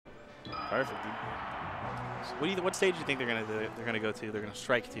Perfect, dude. So what stage do you think they're gonna go to? They're gonna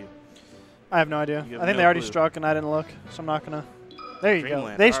strike to. I have no idea. I think they already struck and I didn't look, so I'm not gonna. There you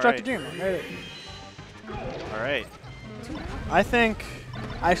Dreamland. go. They struck to Dreamland. There. All right. I think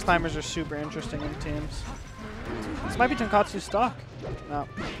Ice Climbers are super interesting in teams. This might be Tonkatsu's stock. No.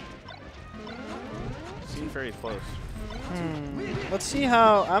 Seems very close. Let's see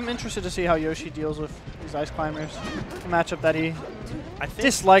how. I'm interested to see how Yoshi deals with these Ice Climbers. A matchup that he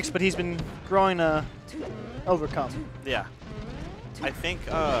dislikes, but he's been growing to overcome. Yeah. I think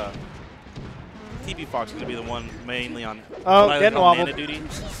TpFox is going to be the one mainly on, getting wobbled. mana duty.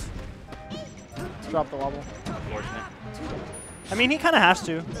 Drop the wobble. Unfortunate. I mean, he kind of has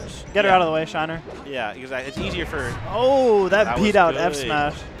to. Just get her out of the way, Shiner. Yeah, because it's easier for... Oh, that beat out good. F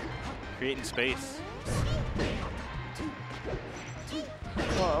smash. Creating space.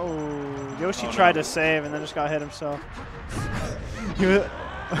 Whoa. Yoshi tried to save and then just got hit himself.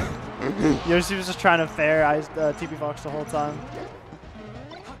 Yoshi was just trying to fair TpFox the whole time.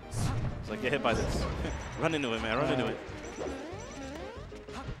 It's like, get hit by this. Run into it, man. Run into it.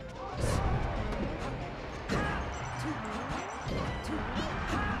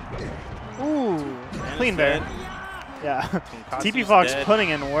 Ooh. And Clean bear. Yeah. TpFox putting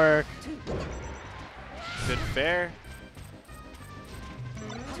in work. Good fair.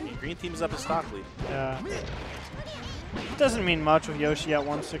 Green team's up a stock lead. Yeah. It doesn't mean much with Yoshi at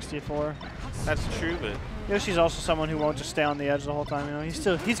 164. That's true, but Yoshi's also someone who won't just stay on the edge the whole time. You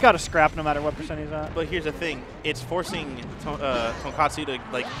know, he's got to scrap no matter what percent he's at. But here's the thing: it's forcing Tonkatsu to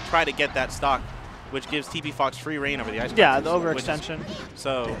try to get that stock, which gives TpFox free reign over the ice. Yeah, the overextension.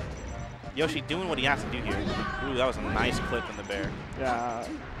 So Yoshi doing what he has to do here. Ooh, that was a nice clip in the bear. Yeah,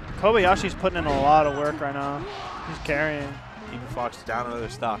 Kobayashi's putting in a lot of work right now. He's carrying. TpFox down another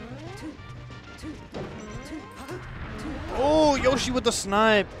stock. Oh, Yoshi with the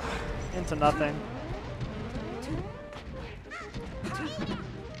snipe. Into nothing.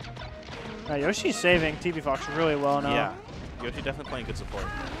 Now, Yoshi's saving TpFox really well now. Yeah, Yoshi definitely playing good support.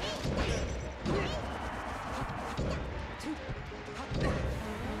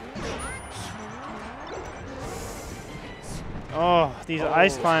 Oh, these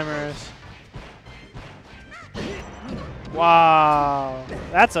ice climbers. Wow,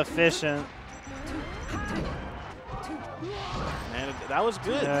 that's efficient. And that was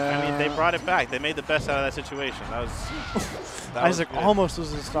good. I mean, they brought it back. They made the best out of that situation. That was Isaac almost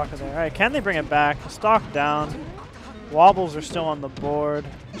loses the stock in there. All right, can they bring it back? Stock down. Wobbles are still on the board.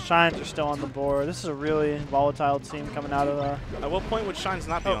 Shines are still on the board. This is a really volatile team coming out of the... At what point would Shines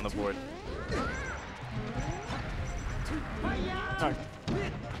not be on the board? Okay.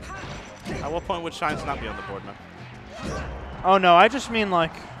 At what point would Shines not be on the board, man? Oh, no, I just mean,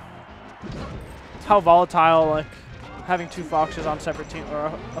 like, how volatile, like, having two Foxes on separate teams, or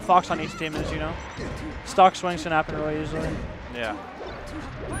a Fox on each team is, you know? Stock swings can happen really easily. Yeah.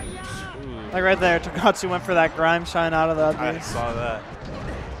 Ooh. Like right there, Tonkatsu went for that Grime Shine out of that. I saw that.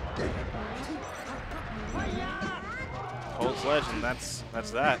 Cold Sledge, and that's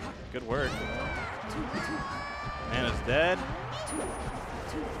that. Good work. Man is dead.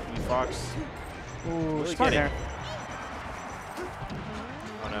 TpFox. Ooh, really smart there.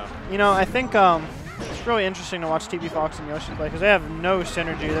 Oh no. You know, I think it's really interesting to watch TpFox and Yoshi play because they have no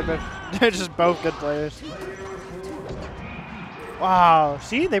synergy. They're just both good players. Wow.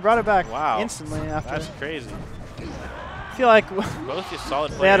 See, they brought it back instantly after. That's crazy. I feel like both just solid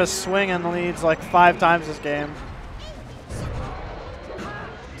players. They had a swing in the leads like 5 times this game.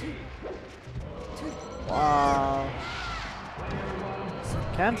 Wow.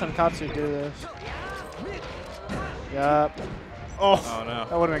 Can Tonkatsu do this? Yup. Oh no.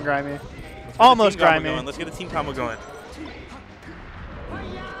 That would have been grimy. Almost grimy. Let's get a team combo going.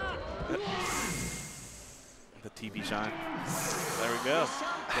 The TP shine. There we go.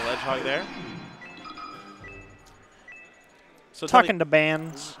 The ledge hog there. So talking to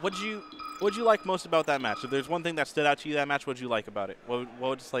bands. What'd you like most about that match? If there's one thing that stood out to you that match, what'd you like about it? What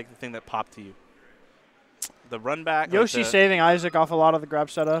was like the thing that popped to you? The run back. Yoshi saving Isaac off a lot of the grab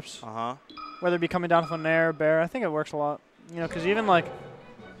setups. Uh-huh. Whether it be coming down from Nair or Bear, I think it works a lot. You know, because even like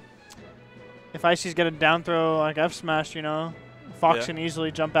if Icy's get a down throw like F smash, you know, Fox can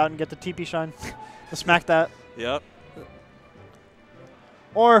easily jump out and get the TP shine to smack that. Yep.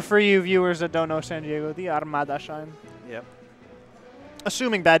 Or for you viewers that don't know San Diego, the Armada shine. Yep.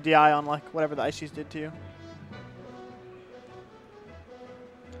 Assuming bad DI on like whatever the Icy's did to you.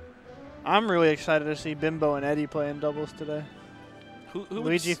 I'm really excited to see Bimbo and Eddie play in doubles today. Who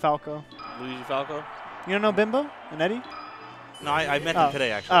Luigi Falco. Luigi Falco? You don't know Bimbo and Eddie? No, I met them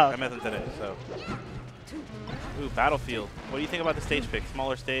today, actually. I met them today, so. Ooh, Battlefield. What do you think about the stage pick?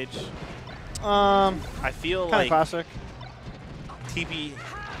 Smaller stage? I feel kind of like classic.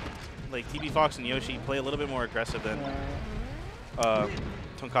 TpFox and Yoshi play a little bit more aggressive than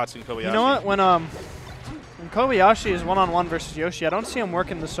Tonkatsu and Kobayashi. You know what? When Kobayashi is one-on-one versus Yoshi, I don't see him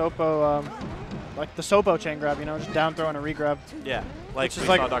working the Sopo, like the Sopo chain grab. You know, just down throw and a regrab. Yeah, like which is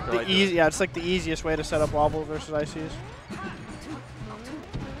like Dr. the Light easy. Yeah, it's like the easiest way to set up wobble versus ICs.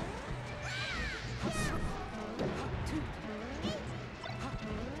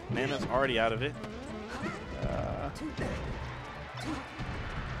 Nana's already out of it.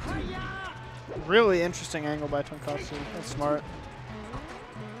 Really interesting angle by Tonkatsu. That's smart.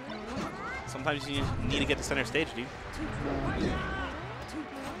 Sometimes you need to get to center stage, dude.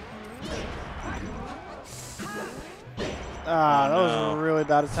 That was a really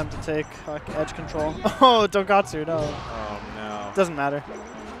bad attempt to take like edge control. Oh, Tonkatsu, no. Oh no. Doesn't matter.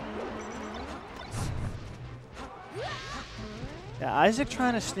 Yeah, Isaac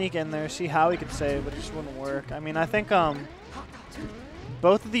trying to sneak in there, see how he could save, but it just wouldn't work. I mean, I think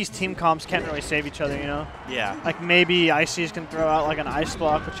both of these team comps can't really save each other, you know? Yeah. Like maybe ICs can throw out like an ice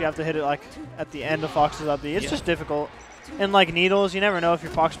block, but you have to hit it like at the end of Fox's up B. It's just difficult. And like needles, you never know if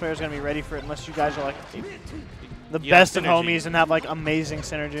your Fox player is going to be ready for it unless you guys are like the best of homies and have like amazing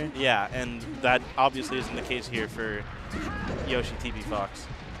synergy. Yeah, and that obviously isn't the case here for Yoshi TpFox.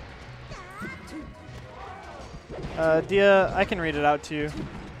 Dia, I can read it out to you.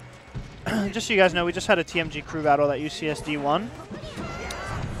 Just so you guys know, we just had a TMG crew battle that UCSD won.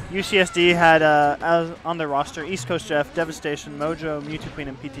 UCSD had as on their roster East Coast Jeff, Devastation, Mojo, Mewtwo Queen,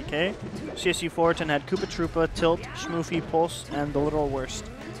 and PTK. CSU Fullerton had Koopa Troopa, Tilt, Schmoofy, Pulse, and the Literal Worst.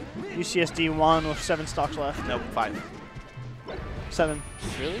 UCSD won with 7 stocks left. No, 5. 7.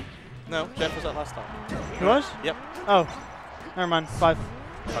 Really? No, Jeff was at last stock. He was? Yep. Oh, never mind. 5.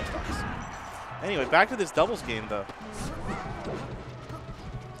 5 stocks. Anyway, back to this doubles game, though.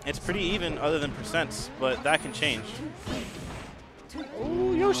 It's pretty even other than percents, but that can change.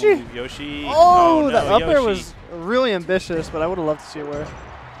 Ooh, Yoshi! Ooh, Yoshi. Oh, no, that up air Yoshi. was really ambitious, but I would have loved to see it work.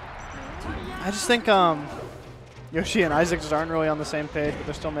 I just think Yoshi and Isaac just aren't really on the same page, but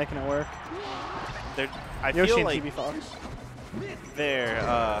they're still making it work. I Yoshi feel and like TpFox.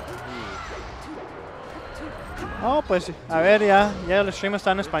 they're Oh, pues, a ver, ya el stream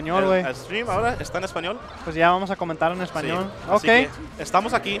está en español, güey. ¿El stream ahora está en español? Pues ya vamos a comentar en español. Sí. Ok. Que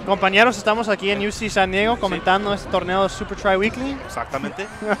estamos aquí. Compañeros, estamos aquí en UC San Diego comentando este torneo de Super Triweekly. Exactamente.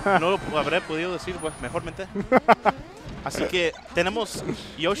 No lo habré podido decir pues, mejormente. Así que tenemos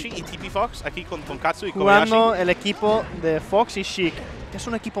Yoshi y TpFox aquí con Tonkatsu y Kobayashi. Jugando el equipo de Fox y Sheik, que es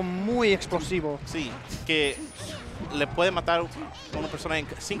un equipo muy explosivo. Sí, que le puede matar a una persona en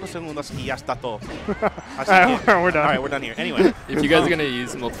 5 segundos y ya está todo. Así que, we're done. All right, we're done here. Anyway. If you guys are going to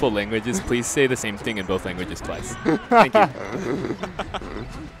use multiple languages, please say the same thing in both languages twice. Thank you.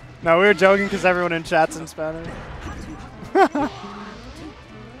 No, we were joking because everyone in chat's in Spanish.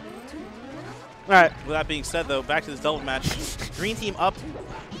 All right. With that being said, though, back to this double match. Green team up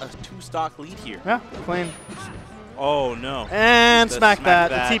a 2-stock lead here. Yeah, clean. Oh, no. And The smack that,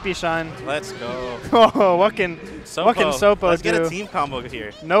 the TP shine. Let's go. Oh, what can Sopo Let's do? get a team combo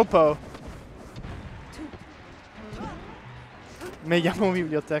here. Nopo. Me llamo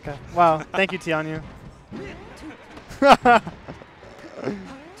biblioteca. Wow, thank you, Tianyu.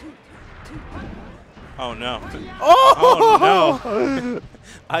 Oh, no. Oh! Oh, no.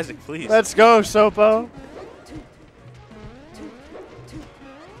 Isaac, please. Let's go, Sopo.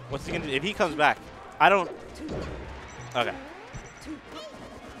 What's he going to do? If he comes back, I don't... Okay.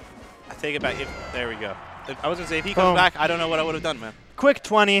 I take it back. There we go. I was going to say, if he comes back, I don't know what I would have done, man. Quick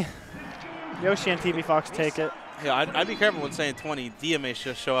 20. Yoshi and TpFox take it. Yeah, I'd be careful when saying 20. Dia may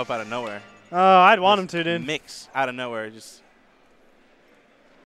just show up out of nowhere. Oh, I'd want him to, dude. Mix out of nowhere. Just